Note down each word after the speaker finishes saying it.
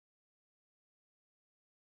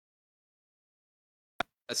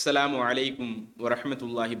அஸ்ஸலாமு அலைக்கும்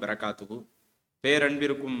வரஹ்மத்துல்லாஹி பரகாத்துஹு.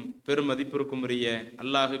 பேரன்பிற்கும் பெருமதிப்பிற்கும் உரிய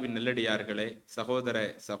அல்லாஹுவின் நல்லடியார்களே, சகோதர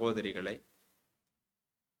சகோதரிகளே,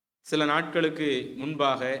 சில நாட்களுக்கு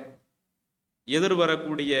முன்பாக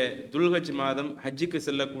எதிர்வரக்கூடிய துல்ஹஜ் மாதம் ஹஜ்ஜுக்கு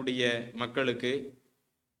செல்லக்கூடிய மக்களுக்கு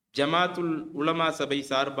ஜமாத்துல் உலமா சபை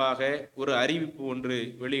சார்பாக ஒரு அறிவிப்பு ஒன்று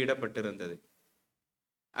வெளியிடப்பட்டிருந்தது.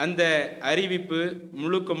 அந்த அறிவிப்பு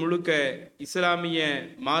முழுக்க முழுக்க இஸ்லாமிய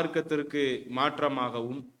மார்க்கத்திற்கு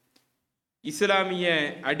மாற்றமாகவும் இஸ்லாமிய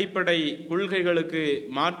அடிப்படை கொள்கைகளுக்கு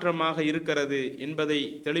மாற்றமாக இருக்கிறது என்பதை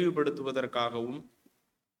தெளிவுபடுத்துவதற்காகவும்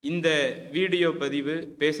இந்த வீடியோ பதிவு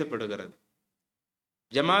பேசப்படுகிறது.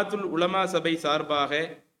 ஜமாத்துல் உலமா சபை சார்பாக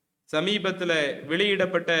சமீபத்தில்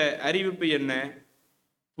வெளியிடப்பட்ட அறிவிப்பு என்ன?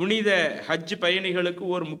 புனித ஹஜ் பயணிகளுக்கு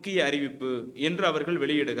ஒரு முக்கிய அறிவிப்பு என்று அவர்கள்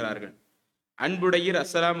வெளியிடுகிறார்கள். அன்புடையீர்,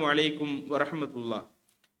 அஸ்ஸலாமு அலைக்கும் வரஹ்மத்துல்லாஹ்.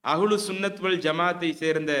 அஹ்லு சுன்னத் வல் ஜமாத்தை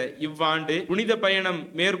சேர்ந்த இவ்வாண்டு புனித பயணம்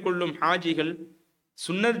மேற்கொள்ளும் ஹாஜிகள்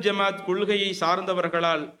சுன்னத் ஜமாத் கொள்கையை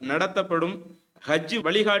சார்ந்தவர்களால் நடத்தப்படும் ஹஜ்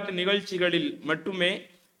வழிகாட்டு நிகழ்ச்சிகளில் மட்டுமே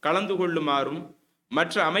கலந்து கொள்ளுமாறும்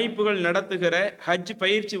மற்ற அமைப்புகள் நடத்துகிற ஹஜ்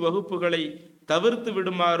பயிற்சி வகுப்புகளை தவிர்த்து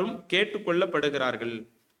விடுமாறும் கேட்டுக்கொள்ளப்படுகிறார்கள்.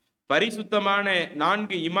 பரிசுத்தமான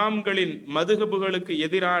 4 இமாம்களின் மதுஹபுகளுக்கு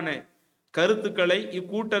எதிரான கருத்துக்களை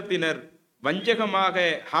இக்கூட்டத்தினர் வஞ்சகமாக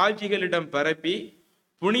ஹாஜிகளிடம் பரப்பி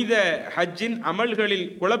புனித ஹஜ்ஜின் அமல்களில்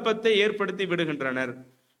குழப்பத்தை ஏற்படுத்தி விடுகின்றனர்.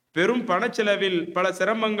 பெரும் பணச்செலவில் பல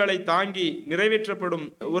சிரமங்களை தாங்கி நிறைவேற்றப்படும்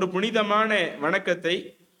ஒரு புனிதமான வணக்கத்தை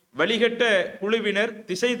வழிகட்ட குழுவினர்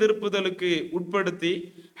திசை திருப்புதலுக்கு உட்படுத்தி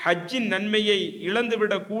ஹஜ்ஜின் நன்மையை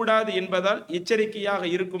இழந்துவிடக் கூடாது என்பதால் எச்சரிக்கையாக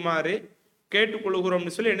இருக்குமாறு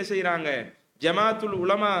கேட்டுக்கொள்கிறோம்னு சொல்லி என்ன செய்யறாங்க? ஜமாத்துல்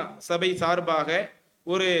உலமா சபை சார்பாக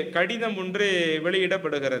ஒரு கடிதம் ஒன்று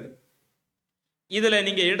வெளியிடப்படுகிறது. இதுல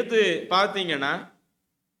நீங்க எடுத்து பார்த்தீங்கன்னா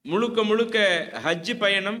முழுக்க முழுக்க ஹஜ்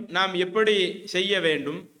பயணம் நாம் எப்படி செய்ய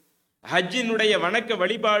வேண்டும், ஹஜ்ஜினுடைய வணக்க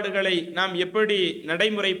வழிபாடுகளை நாம் எப்படி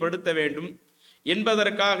நடைமுறைப்படுத்த வேண்டும்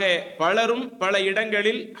என்பதற்காக பலரும் பல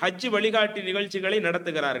இடங்களில் ஹஜ் வழிகாட்டி நிகழ்ச்சிகளை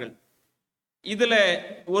நடத்துகிறார்கள். இதுல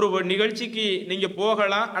ஒரு நிகழ்ச்சிக்கு நீங்க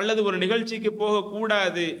போகலாம் அல்லது ஒரு நிகழ்ச்சிக்கு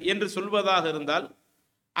போகக்கூடாது என்று சொல்வதாக இருந்தால்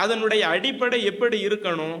அதனுடைய அடிப்படை எப்படி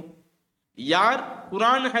இருக்கணும்? யார்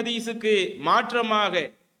குர்ஆன் ஹதீஸுக்கு மாற்றமாக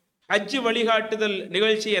ஹஜ் வழிகாட்டுதல்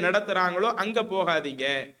நிகழ்ச்சியை நடத்துறாங்களோ அங்க போகாதீங்க.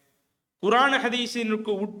 குர்ஆன்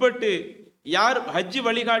ஹதீஸினுக்கு உட்பட்டு யார் ஹஜ்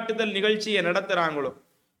வழிகாட்டுதல் நிகழ்ச்சியை நடத்துறாங்களோ,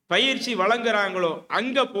 பயிற்சி வழங்குறாங்களோ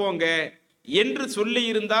அங்க போங்க என்று சொல்லி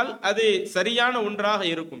இருந்தால் அது சரியான ஒன்றாக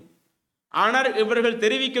இருக்கும். ஆனால் இவர்கள்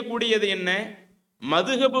தெரிவிக்கக்கூடியது என்ன?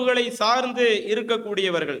 மதுஹபுகளை சார்ந்து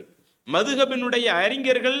இருக்கக்கூடியவர்கள், மதுஹபினுடைய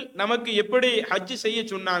அறிஞர்கள் நமக்கு எப்படி ஹஜ் செய்ய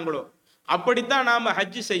சொன்னாங்களோ அப்படித்தான் நாம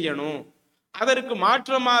ஹஜ் செய்யணும். அதற்கு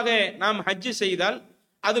மாற்றமாக நாம் ஹஜ் செய்தால்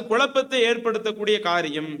அது குழப்பத்தை ஏற்படுத்தக்கூடிய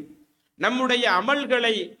காரியம், நம்முடைய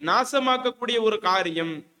அமல்களை நாசமாக்கக்கூடிய ஒரு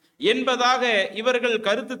காரியம் என்பதாக இவர்கள்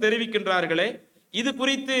கருத்து தெரிவிக்கின்றார்களே. இது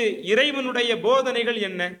குறித்து இறைவனுடைய போதனைகள்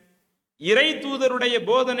என்ன? இறை தூதருடைய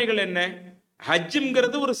போதனைகள் என்ன?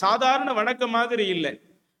 ஹஜ்ஜுங்கிறது ஒரு சாதாரண வணக்கம் மாதிரி இல்லை.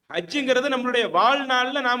 ஹஜ்ஜுங்கிறது நம்மளுடைய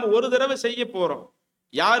வாழ்நாள்ல நாம ஒரு தடவை செய்ய போறோம்.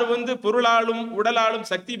 யார் பொருளாலும் உடலாலும்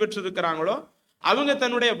சக்தி பெற்றிருக்கிறாங்களோ அவங்க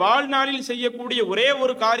தன்னுடைய வாழ்நாளில் செய்யக்கூடிய ஒரே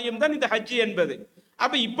ஒரு காரியம் தான் இந்த ஹஜ் என்பது.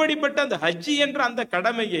 அப்ப இப்படிப்பட்ட அந்த ஹஜ் என்ற அந்த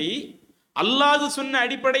கடமையை அல்லாஹ் சொன்ன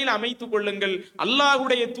அடிப்படையில் அமைத்துக் கொள்ளுங்கள்,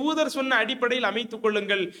 அல்லாஹுடைய தூதர் சொன்ன அடிப்படையில் அமைத்துக்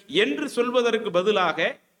கொள்ளுங்கள் என்று சொல்வதற்கு பதிலாக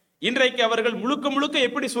இன்றைக்கு அவர்கள் முழுக்க முழுக்க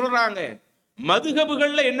எப்படி சொல்றாங்க?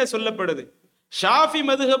 மதுஹபுகள்ல என்ன சொல்லப்படுது, ஷாஃபி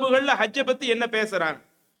மதுஹபுகள்ல ஹஜ்ஜ பத்தி என்ன பேசுறாங்க,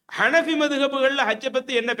 ஹனஃபி மதுஹபுகள்ல ஹஜ்ஜ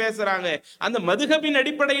பத்தி என்ன பேசுறாங்க, அந்த மதுஹபின்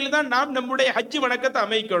அடிப்படையில் தான் நாம் நம்முடைய ஹஜ் வணக்கத்தை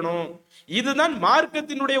அமைக்கணும், இதுதான்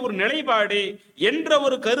மார்க்கத்தினுடைய ஒரு நிலைப்பாடு என்ற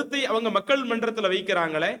ஒரு கருத்தை அவங்க மக்கள் மன்றத்தில்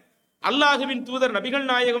வைக்கிறாங்களே. அல்லாஹுவின் தூதர் நபிகள்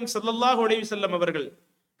நாயகம் ஸல்லல்லாஹு அலைஹி வஸல்லம் அவர்கள்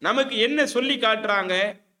நமக்கு என்ன சொல்லி காட்டுறாங்க?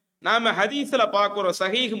 நாம ஹதீஸ்ல பார்க்கிறோம்,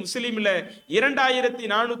 சஹீஹ் முஸ்லிம்ல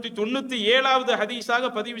 2497வது ஹதீஸாக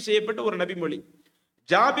பதிவு செய்யப்பட்ட ஒரு நபிமொழி.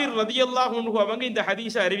 ஜாபிர் ரலியல்லாஹு அன்ஹு அவங்க இந்த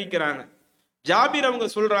ஹதீஸை அறிவிக்கிறாங்க. ஜாபிர் அவங்க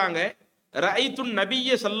சொல்றாங்க, ரஐத்துன் நபிய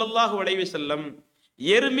ஸல்லல்லாஹு அலைஹி வஸல்லம்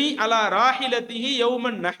யர்மி அலா ராஹிலதிஹி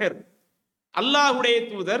யௌமன் நஹர். அல்லாஹ்வுடைய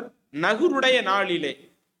தூதர் நஹருடைய நாளிலே,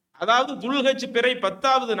 அதாவது துல்ஹஜ் பிறை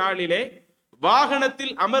 10வது நாளிலே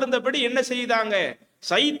வாகனத்தில் அமர்ந்தபடி என்ன செய்தாங்க?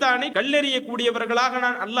 சைத்தானை கல்லெறியக்கூடியவர்களாக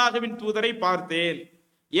நான் அல்லாஹ்வின் தூதரை பார்த்தேன்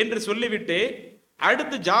என்று சொல்லிவிட்டு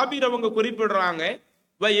அடுத்து ஜாபிர் அவங்க குறிப்பிடுறாங்க,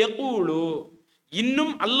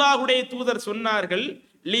 இன்னும் அல்லாஹ்வுடைய தூதர் சொன்னார்கள்,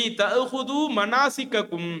 லீ தஅஹுது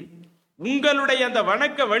மனாசிக்ககும், உங்களுடைய அந்த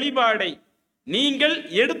வணக்க வழிபாடை நீங்கள்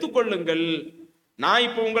எடுத்துக்கொள்ளுங்கள். நான்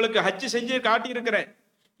இப்போ உங்களுக்கு ஹஜ் செஞ்சு காட்டியிருக்கிறேன்,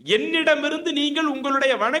 என்னிடமிருந்து நீங்கள்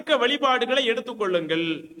உங்களுடைய வணக்க வழிபாடுகளை எடுத்துக்கொள்ளுங்கள்.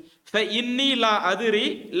 இன்னி லா அதிரி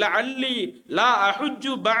லஅல்லி லா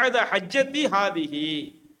அஹுஜ்ஜு பஅத ஹஜ்ஜத்தி ஹாதிஹி.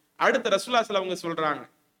 அடுத்து ரசூலுல்லாஹி ஸல்லல்லாஹு அலைஹி வஸல்லம் சொல்றாங்க,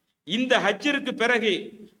 இந்த ஹஜ்ஜிற்கு பிறகு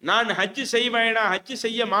நான் ஹஜ் செய்வேனா ஹஜ்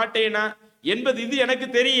செய்ய மாட்டேனா என்பது இது எனக்கு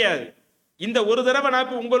தெரியாது. இந்த ஒரு தடவை நான்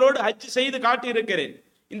இப்ப உங்களோடு ஹஜ் செய்து காட்டியிருக்கிறேன்.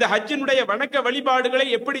 இந்த ஹஜ்ஜினுடைய வணக்க வழிபாடுகளை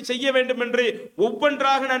எப்படி செய்ய வேண்டும் என்று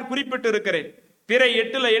ஒவ்வொன்றாக நான் குறிப்பிட்டு இருக்கிறேன். பிறை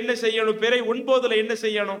 8ல என்ன செய்யணும், பிறை 9ல என்ன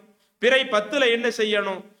செய்யணும், பிறை 10ல என்ன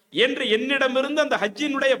செய்யணும் என்று என்னிடமிருந்து அந்த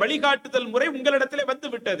ஹஜ்ஜினுடைய வழிகாட்டுதல் முறை உங்களிடத்திலே வந்து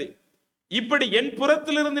விட்டது. இப்படி என்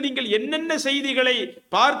புறத்திலிருந்து நீங்கள் என்னென்ன செய்திகளை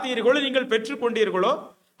பார்த்தீர்களோ, நீங்கள் பெற்றுக் கொண்டீர்களோ,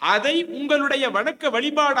 அதை உங்களுடைய வணக்க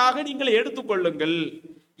வழிபாடாக நீங்கள் எடுத்துக்கொள்ளுங்கள்.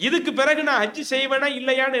 இதுக்கு பிறகு நான் ஹஜ் செய்வேனா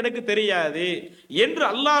இல்லையான்னு எனக்கு தெரியாது என்று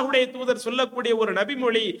அல்லாஹ்வுடைய தூதர் சொல்லக்கூடிய ஒரு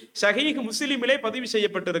நபிமொழி சஹீஹ் முஸ்லிமிலே பதிவு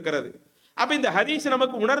செய்யப்பட்டிருக்கிறது. அப்ப இந்த ஹதீஸ்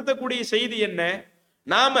நமக்கு உணர்த்தக்கூடிய செய்தி என்ன?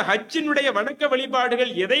 நாம ஹஜ்ஜினுடைய வணக்க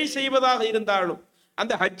வழிபாடுகள் எதை செய்வதாக இருந்தாலும்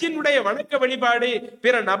அந்த ஹஜ்ஜினுடைய வணக்க வழிபாடு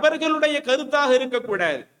பிற நபர்களுடைய கருத்தாக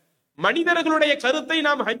இருக்கக்கூடாது. மனிதர்களுடைய கருத்தை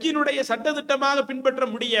நாம் ஹஜ்ஜினுடைய சட்டதிட்டமாக பின்பற்ற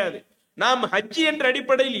முடியாது. நாம் ஹஜ் என்ற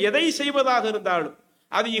அடிப்படையில் எதை செய்வதாக இருந்தாலும்,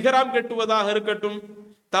 அது இஹ்ராம் கட்டுவதாக இருக்கட்டும்,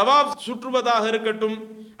 தவாப் சுற்றுவதாக இருக்கட்டும்,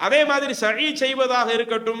 அதே மாதிரி சஈ செய்வதாக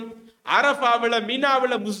இருக்கட்டும், அரஃபாவில,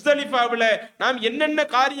 மினாவில, முஸ்தலிஃபாவில நாம் என்னென்ன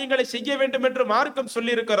காரியங்களை செய்ய வேண்டும் என்று மார்க்கம்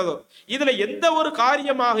சொல்லி இருக்கிறதோ, இதுல எந்த ஒரு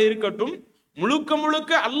காரியமாக இருக்கட்டும், முழுக்க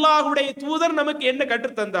முழுக்க அல்லாஹ்வுடைய தூதர் நமக்கு என்ன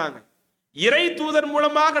கற்றுத் தந்தாங்க, இறை தூதர்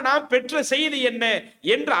மூலமாக நாம் பெற்ற செய்தி என்ன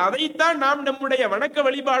என்று அதைத்தான் நாம் நம்முடைய வணக்க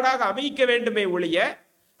வழிபாடாக அமைக்க வேண்டுமே ஒழிய,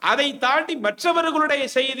 அதை தாண்டி மற்றவர்களுடைய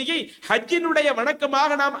செய்தியை ஹஜ்ஜினுடைய வணக்கமாக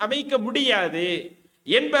நாம் அமைக்க முடியாது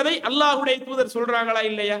என்பதை அல்லாஹ்வுடைய தூதர் சொல்றாங்களா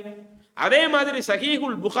இல்லையா? அதே மாதிரி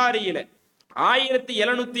சஹீஹுல் புகாரியில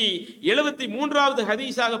 1773வது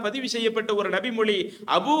ஹதீஸாக பதிவு செய்யப்பட்ட ஒரு நபிமொழி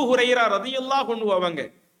அபூ ஹுரைரா ரலியல்லாஹு அன்ஹு அவங்க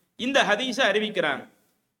இந்த ஹதீஸை அறிவிக்கிறாங்க.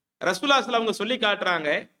 ரசூலுல்லாஹி ஸல்லல்லாஹு அலைஹி சொல்லி காட்டுறாங்க,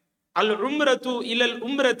 அல் உம்ரத்து இலல்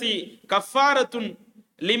உம்ரதி கஃபாரத்துன்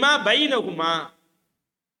லிமா பைனஹுமா.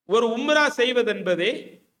 ஒரு உம்ரா செய்வதென்பது,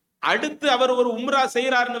 அடுத்து அவர் ஒரு உம்ரா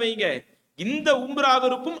செய்யறாருன்னு வைங்க, இந்த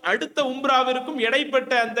உம்ராவிற்கும் அடுத்த உம்ராவிற்கும்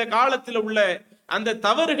இடைப்பட்ட அந்த காலத்தில் உள்ள அந்த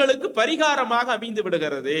தவறுகளுக்கு பரிகாரமாக அமைந்து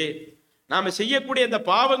விடுகிறது. நாம செய்யக்கூடிய அந்த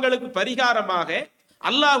பாவங்களுக்கு பரிகாரமாக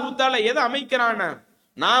அல்லாஹ் தஆலா எதை அமைக்கிறானா,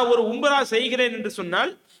 நான் ஒரு உம்ரா செய்கிறேன் என்று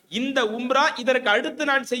சொன்னால் இந்த உம்ரா இதற்கு அடுத்து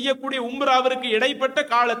நான் செய்யக்கூடிய உம்ராவிற்கு இடைப்பட்ட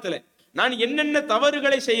காலத்துல நான் என்னென்ன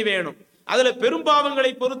தவறுகளை செய்வேணும், அதுல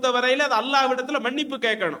பெரும்பாவங்களை பொறுத்தவரையில அது அல்லாஹ்விடத்துல மன்னிப்பு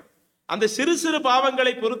கேட்கணும். அந்த சிறு சிறு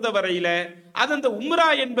பாவங்களை பொறுத்த வரையில அது அந்த உம்ரா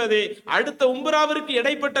என்பது அடுத்த உம்ராவிற்கு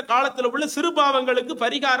இடைப்பட்ட காலத்தில் உள்ள சிறு பாவங்களுக்கு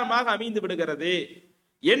பரிகாரமாக அமைந்து விடுகிறது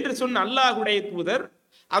என்று சொன்ன அல்லாஹ்வுடைய தூதர்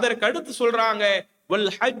அதற்கு அடுத்து சொல்றாங்க, வல்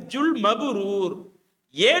ஹஜ்ஜுல் மப்ரூர்,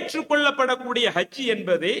 ஏற்றுக்கொள்ளப்படக்கூடிய ஹஜ்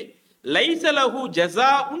என்பது லைஸ லஹு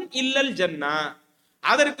ஜஸாஉன் இல்லல் ஜன்னா,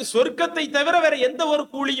 அதற்கு சொர்க்கத்தை தவிர வேற எந்த ஒரு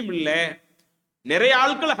கூலியும் இல்லை. நிறைய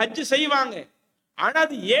ஆட்கள் ஹஜ் செய்வாங்க, ஆனா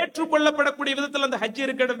அது ஏற்றுக்கொள்ளப்படக்கூடிய விதத்தில் அந்த ஹஜ்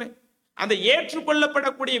இருக்கணுமே. அந்த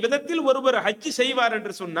ஏற்றுக்கொள்ளப்படக்கூடிய விதத்தில் ஒருவர் ஹஜ் செய்வார்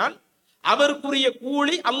என்று சொன்னால் அவருக்குரிய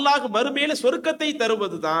கூலி அல்லாஹ் மறுமையில சொர்க்கத்தை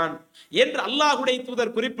தருவதுதான் என்று அல்லாஹ்வுடைய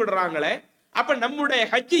தூதர் குறிப்பிடுறாங்களே. அப்ப நம்முடைய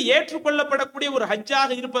ஹஜ் ஏற்றுக்கொள்ளப்படக்கூடிய ஒரு ஹஜ்ஜாக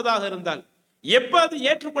இருப்பதாக இருந்தால் எப்ப அது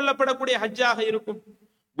ஏற்றுக்கொள்ளப்படக்கூடிய ஹஜ்ஜாக இருக்கும்?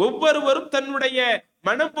 ஒவ்வொருவரும் தன்னுடைய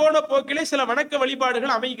மனம் போன போக்கிலே சில வணக்க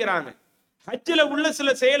வழிபாடுகள் அமைக்கிறாங்க, ஹஜ்ஜில உள்ள சில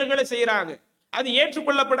செயல்களை செய்யறாங்க, அது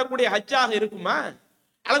ஏற்றுக்கொள்ளப்படக்கூடிய ஹஜ்ஜாக இருக்குமா?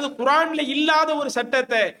 அல்லது குர்ஆன்ல இல்லாத ஒரு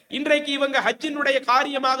சட்டத்தை இன்றைக்கு இவங்க ஹஜ்ஜினுடைய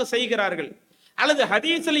காரியமாக செய்கிறார்கள், அல்லது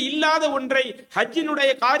ஹதீஸ்ல இல்லாத ஒன்றை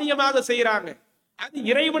ஹஜ்ஜினுடைய காரியமாக செய்யறாங்க, அது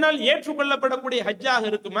இறைவனால் ஏற்றுக்கொள்ளப்படக்கூடிய ஹஜ்ஜாக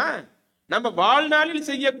இருக்குமா? நம்ம வாழ்நாளில்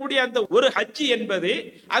செய்யக்கூடிய அந்த ஒரு ஹஜ் என்பது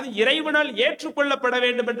அது இறைவனால் ஏற்றுக்கொள்ளப்பட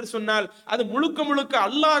வேண்டும் என்று சொன்னால் அது முழுக்க முழுக்க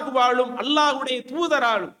அல்லாஹ்வாலும் அல்லாஹ்வுடைய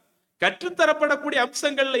தூதராலும் கற்றுத்தரப்படக்கூடிய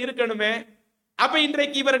அம்சங்கள்ல இருக்கணுமே. அப்ப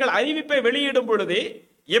இன்றைக்கு இவர்கள் அறிவிப்பை வெளியிடும் பொழுது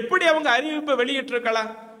எப்படி அவங்க அறிவிப்பை வெளியிட்டிருக்கலாம்?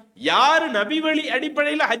 யாரு நபி வழி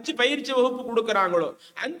அடிப்படையில் ஹஜ் பயிற்சி வகுப்பு கொடுக்கிறாங்களோ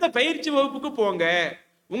அந்த பயிற்சி வகுப்புக்கு போங்க.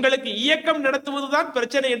 உங்களுக்கு இயக்கம் நடத்துவதுதான்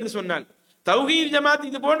பிரச்சனை என்று சொன்னால், தௌஹீத் ஜமாத்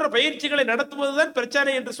இது போன்ற பயிற்சிகளை நடத்துவதுதான்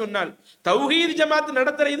பிரச்சனை என்று சொன்னால், தௌஹீத் ஜமாத்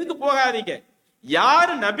நடத்துற இதுக்கு போகாதீங்க.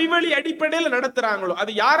 யாரு நபி வழி அடிப்படையில் நடத்துறாங்களோ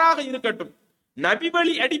அது யாராக இருக்கட்டும், நபி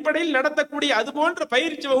வழி அடிப்படையில் நடத்தக்கூடிய அது போன்ற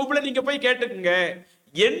பயிற்சி வகுப்புல நீங்க போய் கேட்டுக்குங்க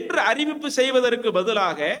என்று அறிவிப்பு செய்வதற்கு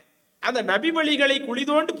பதிலாக அந்த நபி வழிகளை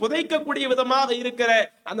குளிதோண்டு புதைக்கக்கூடிய விதமாக இருக்கிற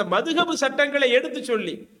அந்த மதுஹபு சட்டங்களை எடுத்து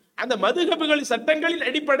சொல்லி அந்த மதுஹபுகள் சட்டங்களின்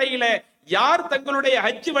அடிப்படையில யார் தங்களுடைய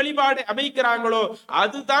ஹஜ் வழிபாடு அமைக்கிறாங்களோ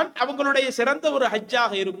அதுதான் அவங்களுடைய சிறந்த ஒரு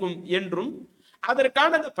ஹஜ்ஜாக இருக்கும் என்றும்,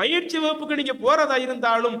 அதற்கான அந்த பயிற்சி வகுப்புக்கு நீங்க போறதா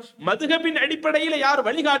இருந்தாலும் மதுஹபின் அடிப்படையில யார்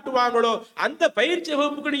வழிகாட்டுவாங்களோ அந்த பயிற்சி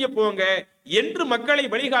வகுப்புக்கு நீங்க போங்க என்று மக்களை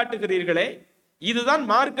வழிகாட்டுகிறீர்களே, இதுதான்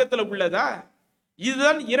மார்க்கத்துல உள்ளதா?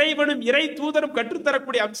 இதுதான் இறைவனும் இறை தூதரும்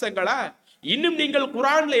கற்றுத்தரக்கூடிய அம்சங்களா? இன்னும் நீங்கள்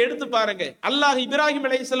குர்ஆன்ல எடுத்து பாருங்க, அல்லாஹ் இப்ராஹிம்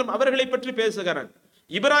அலைஹிஸ்ஸலாம் அவர்களை பற்றி பேசுகிறான்.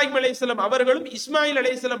 இப்ராஹிம் அலைஹிஸ்ஸலாம் அவர்களும் இஸ்மாயில்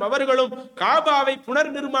அலைஹிஸ்ஸலாம் அவர்களும் காபாவை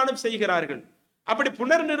புனர் நிர்மாணம் செய்கிறார்கள். அப்படி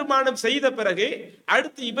புனர் நிர்மாணம் செய்த பிறகு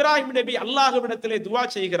அடுத்து இப்ராஹிம் நபி அல்லாஹ்விடத்திலே துஆ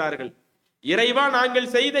செய்கிறார்கள். இறைவா,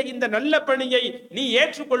 நாங்கள் செய்த இந்த நல்ல பணியை நீ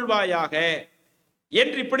ஏற்றுக்கொள்வாயாக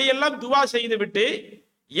என்று இப்படியெல்லாம் துஆ செய்துவிட்டு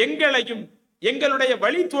எங்களையும் எங்களுடைய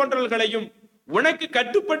வழி தோன்றல்களையும் உனக்கு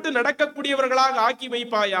கட்டுப்பட்டு நடக்கக்கூடியவர்களாக ஆக்கி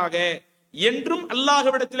வைப்பாயாக என்றும்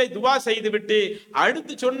அல்லாஹ்விடத்திலே துஆ செய்துவிட்டு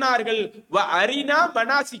அடுத்து சொன்னார்கள், வ அரினா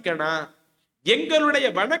மனாசிக்கனா, எங்களுடைய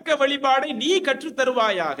வணக்க வழிபாடை நீ கற்றுத்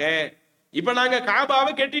தருவாயாக. இப்ப நாங்க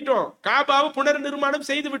காபாவை கட்டிட்டோம், காபாவை புனர் நிர்மாணம்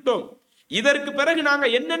செய்து விட்டோம். இதற்கு பிறகு நாங்க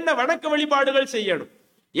என்னென்ன வணக்க வழிபாடுகள் செய்யணும்,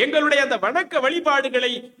 எங்களுடைய அந்த வணக்க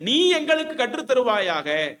வழிபாடுகளை நீ எங்களுக்கு கற்றுத் தருவாயாக.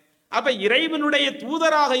 அப்ப இறைவனுடைய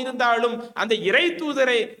தூதராக இருந்தாலும் அந்த இறை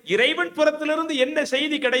தூதரை இறைவன் புறத்திலிருந்து என்ன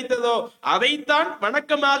செய்தி கிடைத்ததோ அதைத்தான்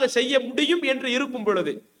வணக்கமாக செய்ய முடியும் என்று இருக்கும்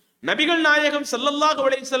பொழுது, நபிகள் நாயகம் ஸல்லல்லாஹு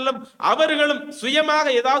அலைஹி வஸல்லம் அவர்களும்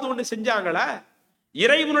சுயமாக ஏதாவது ஒண்ணு செஞ்சாங்களா?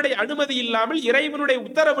 இறைவனுடைய அனுமதி இல்லாமல், இறைவனுடைய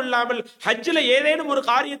உத்தரவு இல்லாமல் ஹஜ்ஜில ஏதேனும் ஒரு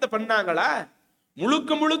காரியத்தை பண்ணாங்களா?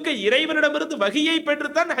 முழுக்க முழுக்க இறைவனிடமிருந்து வகியை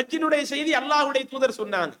பெற்றுத்தான் ஹஜ்ஜினுடைய செய்தி அல்லாஹ்வுடைய தூதர்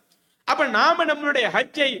சொன்னாங்க. அப்ப நாம நம்மளுடைய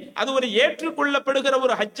ஹஜ்ஜை அது ஒரு ஏற்றுக்கொள்ளப்படுகிற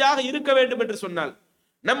ஒரு ஹஜ்ஜாக இருக்க வேண்டும் என்று சொன்னால்,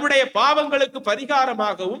 நம்முடைய பாவங்களுக்கு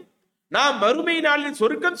பரிகாரமாகவும் நாம் மறுமை நாளில்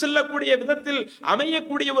சொர்க்கம் செல்லக்கூடிய விதத்தில்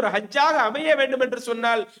அமையக்கூடிய ஒரு ஹஜ்ஜாக அமைய வேண்டும் என்று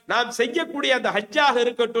சொன்னால், நாம் செய்யக்கூடிய அந்த ஹஜ்ஜாக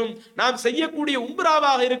இருக்கட்டும், நாம் செய்யக்கூடிய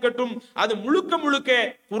உம்ராவாக இருக்கட்டும், அது முழுக்க முழுக்க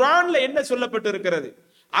குர்ஆன்ல என்ன சொல்லப்பட்டு இருக்கிறது,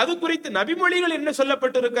 அது குறித்து நபிமொழிகள் என்ன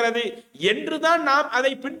சொல்லப்பட்டிருக்கிறது என்றுதான் நாம்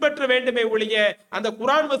அதை பின்பற்ற வேண்டுமே ஒழிய, அந்த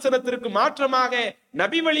குர்ஆன் வசனத்திற்கு மாற்றமாக,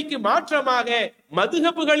 நபி வழிக்கு மாற்றமாக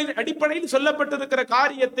மதுஹபுகளின் அடிப்படையில் சொல்லப்பட்டிருக்கிற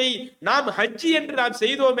காரியத்தை நாம் ஹஜ்ஜி என்று நாம்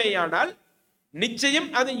செய்தோமேயானால் நிச்சயம்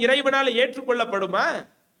அது இறைவனால் ஏற்றுக்கொள்ளப்படுமா?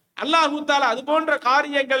 அல்லாஹ் தஆலா அது போன்ற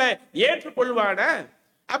காரியங்களை ஏற்றுக்கொள்வானா?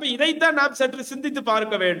 அப்ப இதைத்தான் நாம் சற்று சிந்தித்து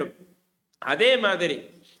பார்க்க வேண்டும். அதே மாதிரி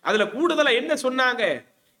அதுல கூடுதலா என்ன சொன்னாங்க,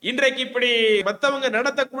 இன்றைக்கு இப்படி மத்தவங்க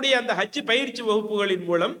நடத்தக்கூடிய அந்த ஹஜ் பயிற்சி வகுப்புகளின்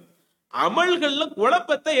மூலம் அமல்கள்ல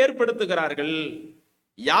குழப்பத்தை ஏற்படுத்துகிறார்கள்.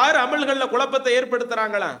 யார் அமல்கள்ல குழப்பத்தை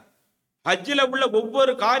ஏற்படுத்துறாங்களா? ஹஜ்ஜில உள்ள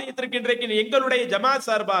ஒவ்வொரு காரியத்திற்கு இன்றைக்கு எங்களுடைய ஜமாத்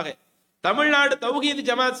சார்பாக, தமிழ்நாடு தௌஹீத்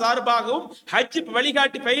ஜமாத் சார்பாகவும் ஹஜ்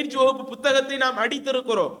வழிகாட்டி பயிற்சி வகுப்பு புத்தகத்தை நாம்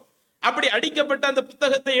அடித்திருக்கிறோம். அப்படி அடிக்கப்பட்ட அந்த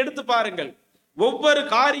புத்தகத்தை எடுத்து பாருங்கள். ஒவ்வொரு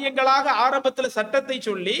காரியங்களாக ஆரம்பத்தில் சட்டத்தை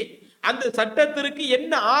சொல்லி, அந்த சட்டத்திற்கு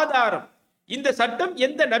என்ன ஆதாரம், இந்த சட்டம்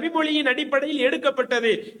எந்த நபிமொழியின் அடிப்படையில்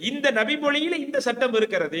எடுக்கப்பட்டது, இந்த நபிமொழியில இந்த சட்டம்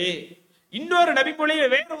இருக்கிறது, இன்னொரு நபிமொழியில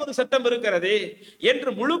வேற ஒரு சட்டம் இருக்கிறது என்று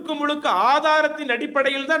முழுக்க முழுக்க ஆதாரத்தின்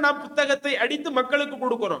அடிப்படையில் தான் நாம் புத்தகத்தை அடித்து மக்களுக்கு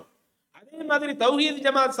கொடுக்கிறோம். அதே மாதிரி தௌஹீத்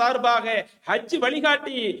ஜமாத் சார்பாக ஹஜ்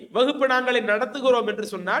வழிகாட்டி வகுப்பு நாங்கள் நடத்துகிறோம் என்று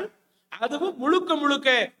சொன்னால், அதுவும் முழுக்க முழுக்க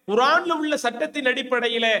குர்ஆன்ல உள்ள சட்டத்தின்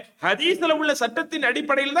அடிப்படையில, ஹதீஸ்ல உள்ள சட்டத்தின்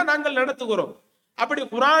அடிப்படையில் தான் நாங்கள் நடத்துகிறோம். அப்படி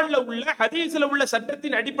குர்ஆன்ல உள்ள ஹதீஸ்ல உள்ள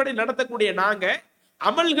சட்டத்தின் அடிப்படை நடத்தக்கூடிய நாங்க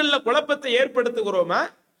அமல்கள்ல குழப்பத்தை ஏற்படுத்துகிறோமா?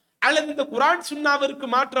 அல்லது இந்த குர்ஆன் சுன்னாவிற்கு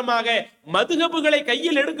மாற்றமாக மதுஹபுகளை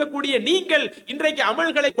கையில் எடுக்கக்கூடிய நீங்கள் இன்றைக்கு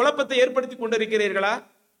அமல்களை குழப்பத்தை ஏற்படுத்தி கொண்டிருக்கிறீர்களா?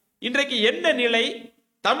 இன்றைக்கு என்ன நிலை?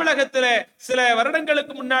 தமிழகத்துல சில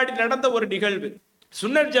வருடங்களுக்கு முன்னாடி நடந்த ஒரு நிகழ்வு,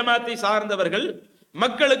 சுன்னத் ஜமாத்தை சார்ந்தவர்கள்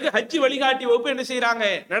மக்களுக்கு ஹஜ் வழிகாட்டி வகுப்பு என்ன செய்யறாங்க,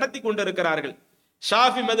 நடத்தி கொண்டிருக்கிறார்கள்.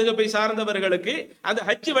 ஷாஃபி மதுஹபை சார்ந்தவர்களுக்கு அந்த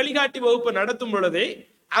ஹஜ் வழிகாட்டி வகுப்பு நடத்தும் பொழுது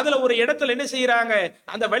அதுல ஒரு இடத்துல என்ன செய்யறாங்க,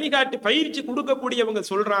 அந்த வழிகாட்டி பயிற்சி கொடுக்கக்கூடியவங்க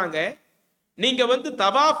சொல்றாங்க, நீங்க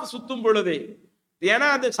தவாஃப் சுத்தும் பொழுது, ஏன்னா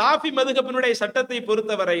அந்த ஷாஃபி மதுஹபினுடைய சட்டத்தை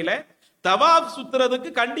பொறுத்த வரையில தவாஃப்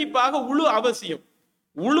சுத்துறதுக்கு கண்டிப்பாக உளு அவசியம்.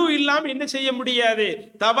 உளு இல்லாம என்ன செய்ய முடியாது,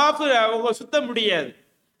 தவாஃப் சுத்த முடியாது.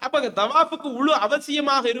 அப்ப தவாஃபுக்கு உளு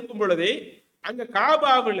அவசியமாக இருக்கும் பொழுது அங்க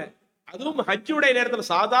காபாவுல, அதுவும் ஹஜ்ஜுடைய நேரத்துல,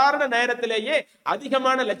 சாதாரண நேரத்திலேயே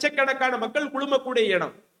அதிகமான லட்சக்கணக்கான மக்கள் குழுமக்கூடிய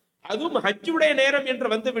இடம், அதுவும் ஹஜ்ஜுடைய நேரம் என்று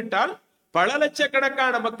வந்துவிட்டால் பல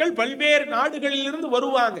லட்சக்கணக்கான மக்கள் பல்வேறு நாடுகளில் இருந்து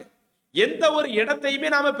வருவாங்க. எந்த ஒரு இடத்தையுமே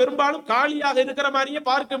நாம பெரும்பாலும் காலியாக இருக்கிற மாதிரியே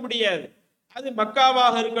பார்க்க முடியாது. அது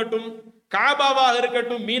மக்காவாக இருக்கட்டும், காபாவாக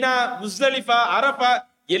இருக்கட்டும், மீனா, முஸ்தலிஃபா, அரஃபா,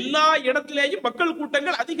 எல்லா இடத்திலேயும் மக்கள்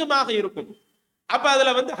கூட்டங்கள் அதிகமாக இருக்கும். அப்ப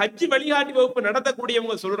அதுல ஹஜ் வழிகாட்டி வகுப்பு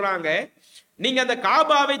நடத்தக்கூடியவங்க சொல்றாங்க, நீங்க அந்த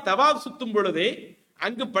காபாவை தவாப் சுத்தும் பொழுது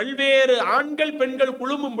அங்கு பல்வேறு ஆண்கள் பெண்கள்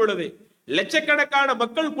குழுமும் பொழுது, லட்சக்கணக்கான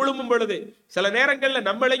மக்கள் குழுமும் பொழுது, சில நேரங்கள்ல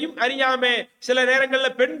நம்மளையும் அறியாம சில நேரங்கள்ல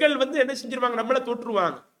பெண்கள் என்ன செஞ்சிருவாங்க, நம்மளை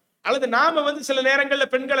தொற்றுவாங்க. அல்லது நாம சில நேரங்கள்ல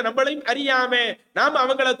பெண்களை நம்மளையும் அறியாம நாம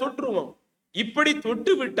அவங்களை தொற்றுவோம். இப்படி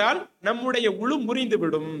தொட்டு விட்டால் நம்முடைய உளு முறிந்து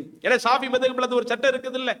விடும். ஏன்னா ஷாஃபி மதுஹப்ல ஒரு சட்டம்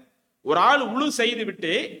இருக்குது இல்ல, ஒரு ஆள் உளு செய்து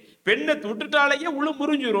விட்டு பெண்ணை தொட்டுட்டாலேயே உளு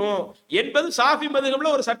முறிஞ்சிரும் என்பது ஷாஃபி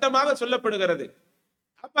மதுஹப்ல ஒரு சட்டமாக சொல்லப்படுகிறது.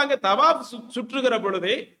 அப்ப அங்க தவாப் சுற்றுகிற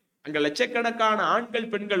பொழுது அங்க லட்சக்கணக்கான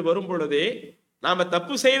ஆண்கள் பெண்கள் வரும் பொழுது நாம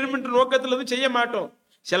தப்பு செய்யணும் என்ற நோக்கத்துல இருந்து செய்ய மாட்டோம்.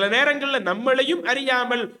 சில நேரங்கள்ல நம்மளையும்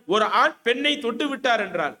அறியாமல் ஒரு ஆண் பெண்ணை தொட்டு விட்டார்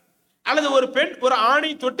என்றால், அல்லது ஒரு பெண் ஒரு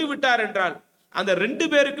ஆணை தொட்டு விட்டார் என்றால், அந்த 2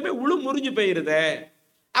 பேருக்குமே உளு முறிஞ்சு போயிருதே.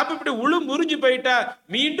 அப்ப இப்படி உளு முறிஞ்சு போயிட்டா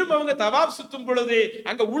மீண்டும் அவங்க தவாப் சுத்தும் பொழுது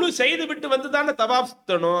அங்க உளு செய்து விட்டு வந்து தானே தவாப்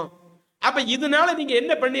சுத்தணும். அப்ப இதனால நீங்க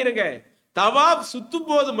என்ன பண்ணிருங்க, தவாப் சுத்தும்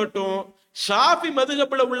போது மட்டும் ஷாஃபி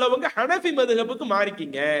மதுஹப்ல உள்ளவங்க ஹனஃபி மதுஹபுக்கு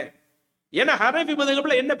மாறிக்கிங்க. ஏன்னா ஹனஃபி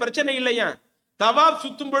மதுஹப்ல என்ன பிரச்சனை இல்லையா, தவாப்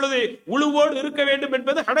சுத்தும் பொழுது உழுவோடு இருக்க வேண்டும்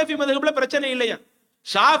என்பது ஹனஃபி மதுஹப்ல பிரச்சனை இல்லையா,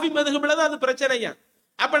 ஷாஃபி மதுஹப்ல தான் அது பிரச்சனையா.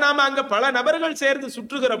 அப்ப நாம அங்க பல நபர்கள் சேர்ந்து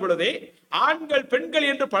சுற்றுகிற பொழுது, ஆண்கள் பெண்கள்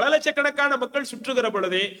என்று பல லட்சக்கணக்கான மக்கள் சுற்றுகிற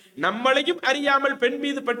பொழுது நம்மளையும் அறியாமல் பெண்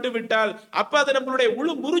மீது பட்டு விட்டால் அப்ப அது நம்மளுடைய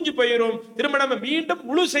உழு முறிஞ்சு போயிடும். திரும்ப நம்ம மீண்டும்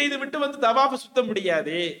உழு செய்து விட்டு வந்து தவாஃப் சுத்த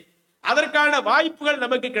முடியாது, அதற்கான வாய்ப்புகள்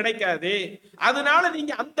நமக்கு கிடைக்காது. அதனால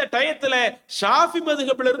நீங்க அந்த டயத்துல ஷாஃபி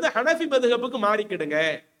மதுஹப்ல இருந்து ஹனஃபி மதுஹபுக்கு மாறிக்கிடுங்க.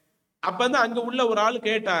 அப்பதான் அங்க உள்ள ஒரு ஆள்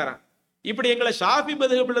கேட்டாராம், இப்படி எங்களை ஷாஃபி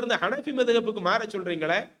மதுஹப்ல இருந்து ஹனஃபி மதுஹபுக்கு மாற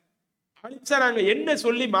சொல்றீங்களே, நாங்க என்ன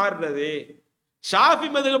சொல்லி மாறுறது? ஷாஃபி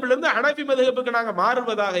மதுஹப்ல இருந்து ஹனஃபி மதுஹபுக்கு நாங்க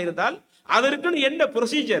மாறுவதாக இருந்தால் அதற்குன்னு என்ன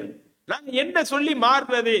ப்ரொசீஜர், நாங்க என்ன சொல்லி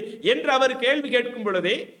மாறுறது என்று அவர் கேள்வி கேட்கும்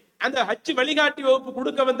பொழுது அந்த ஹஜ் வழிகாட்டி வகுப்பு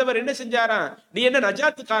கொடுக்க வந்தவர் என்ன செஞ்சாரா, நீ என்ன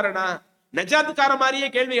நஜாத்துக்காரனா, நஜாத்துக்கார மாதிரியே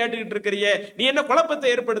கேள்வி கேட்டுக்கிட்டு இருக்கிறிய, நீ என்ன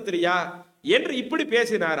குழப்பத்தை ஏற்படுத்துறியா என்று இப்படி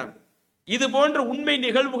பேசினாராம். இது போன்ற உண்மை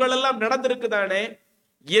நிகழ்வுகள் எல்லாம் நடந்திருக்குதானே.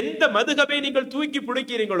 எந்த மதுஹபை நீங்கள் தூக்கி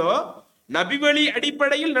பிடிக்கிறீங்களோ, நபிவழி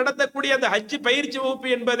அடிப்படையில் நடத்தக்கூடிய அந்த ஹஜ் பயிற்சி வகுப்பு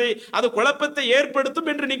என்பது அது குழப்பத்தை ஏற்படுத்தும்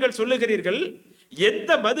என்று நீங்கள் சொல்லுகிறீர்கள்.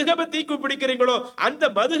 எந்த மதுஹபை தூக்கி பிடிக்கிறீங்களோ அந்த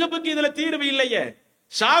மதுஹபுக்கு இதுல தீர்வு இல்லையே.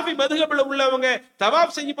 ஷாஃபி மதுஹப்ல உள்ளவங்க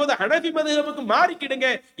தவாப் செய்யும் போது ஹனஃபி மதுஹபுக்கு மாறிக்கிடுங்க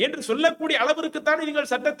என்று சொல்லக்கூடிய அளவிற்குத்தான் நீங்கள்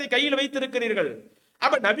சட்டத்தை கையில் வைத்திருக்கிறீர்கள்.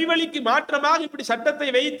 அப்ப நபி வழிக்கு மாற்றமாக இப்படி சட்டத்தை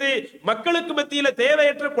வைத்து மக்களுக்கு மத்தியில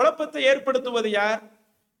தேவையற்ற குழப்பத்தை ஏற்படுத்துவது யார்?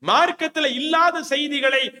 மார்க்கத்துல இல்லாத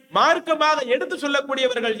செய்திகளை மார்க்கமாக எடுத்து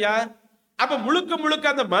சொல்லக்கூடியவர்கள் யார்? அப்ப முழுக்க முழுக்க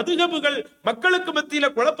அந்த மதுஹபுகள் மக்களுக்கு மத்தியில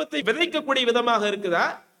குழப்பத்தை விதைக்கக்கூடிய விதமாக இருக்குதா,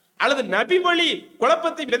 அல்லது நபி வழி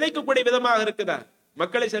குழப்பத்தை விதைக்கக்கூடிய விதமாக இருக்குதா?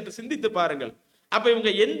 மக்களை சற்று சிந்தித்து பாருங்கள். அப்ப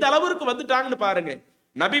இவங்க எந்த அளவிற்கு வந்துட்டாங்கன்னு பாருங்க.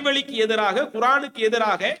 நபி வழிக்கு எதிராக, குரானுக்கு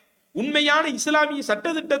எதிராக, உண்மையான இஸ்லாமிய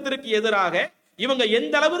சட்டத்திட்டத்திற்கு எதிராக இவங்க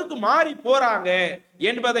எந்த அளவிற்கு மாறி போறாங்க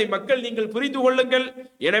என்பதை மக்கள் நீங்கள் புரிந்து கொள்ளுங்கள்.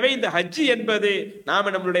 எனவே இந்த ஹஜ் என்பது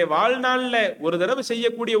நாம நம்மளுடைய வாழ்நாள்ல ஒரு தடவை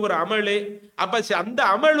செய்யக்கூடிய ஒரு அமலு. அப்ப அந்த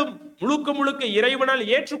அமலும் முழுக்க முழுக்க இறைவனால்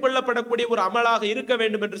ஏற்றுக்கொள்ளப்படக்கூடிய ஒரு அமலாக இருக்க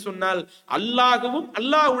வேண்டும் என்று சொன்னால், அல்லாஹ்வும்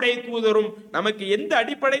அல்லாஹ்வுடைய தூதரும் நமக்கு எந்த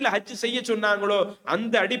அடிப்படையில் ஹஜ் செய்ய சொன்னாங்களோ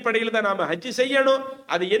அந்த அடிப்படையில் தான் நாம ஹஜ் செய்யணும்.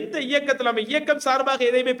 அது எந்த இயக்கத்தில், நம்ம இயக்கம் சார்பாக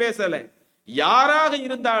எதையுமே பேசல. யாராக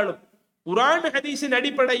இருந்தாலும் குர்ஆன் ஹதீஸின்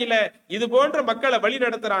அடிப்படையில இது போன்ற மக்களை வழி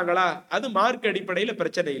நடத்துறாங்களா, அது மார்க்க அடிப்படையில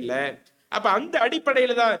பிரச்சனை இல்லை. அப்ப அந்த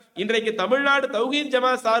அடிப்படையில தான் இன்றைக்கு தமிழ்நாடு தௌஹீத்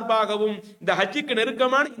ஜமாத் சார்பாகவும் இந்த ஹஜ்ஜுக்கு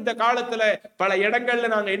நெருக்கமான இந்த காலத்துல பல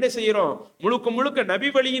இடங்கள்ல நாங்க என்ன செய்யறோம், முழுக்க முழுக்க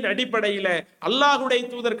நபி வழியின் அடிப்படையில, அல்லாஹ்வுடைய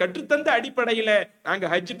தூதர் கற்றுத்தந்த அடிப்படையில நாங்க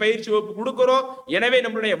ஹஜ் பயிற்சி வகுப்பு கொடுக்கிறோம். எனவே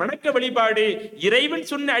நம்மளுடைய வணக்க வழிபாடு இறைவன்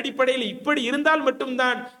சொன்ன அடிப்படையில் இப்படி இருந்தால்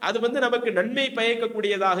மட்டும்தான் அது நமக்கு நன்மை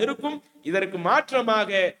பயக்கக்கூடியதாக இருக்கும். இதற்கு மாற்றமாக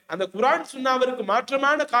அந்த குர்ஆன் சுன்னாவிற்கு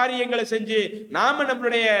மாற்றமான காரியங்களை செஞ்சு நாம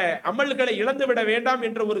நம்மளுடைய அமல்களை இழந்துவிட வேண்டாம்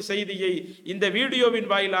என்ற ஒரு செய்தியை இந்த வீடியோவின்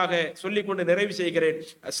வாயிலாக சொல்லிக் கொண்டு நிறைவு செய்கிறேன்.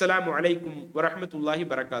 அஸ்ஸலாமு அலைக்கும் வரஹ்மத்துல்லாஹி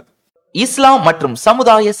வரகாத்துஹு. இஸ்லாம் மற்றும்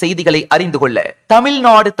சமுதாய செய்திகளை அறிந்து கொள்ள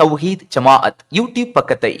தமிழ்நாடு தௌஹீத் ஜமாஅத் யூடியூப்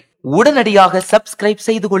பக்கத்தை உடனடியாக சப்ஸ்கிரைப்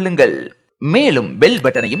செய்து கொள்ளுங்கள். மேலும் பெல்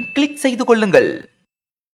பட்டனையும் கிளிக் செய்து கொள்ளுங்கள்.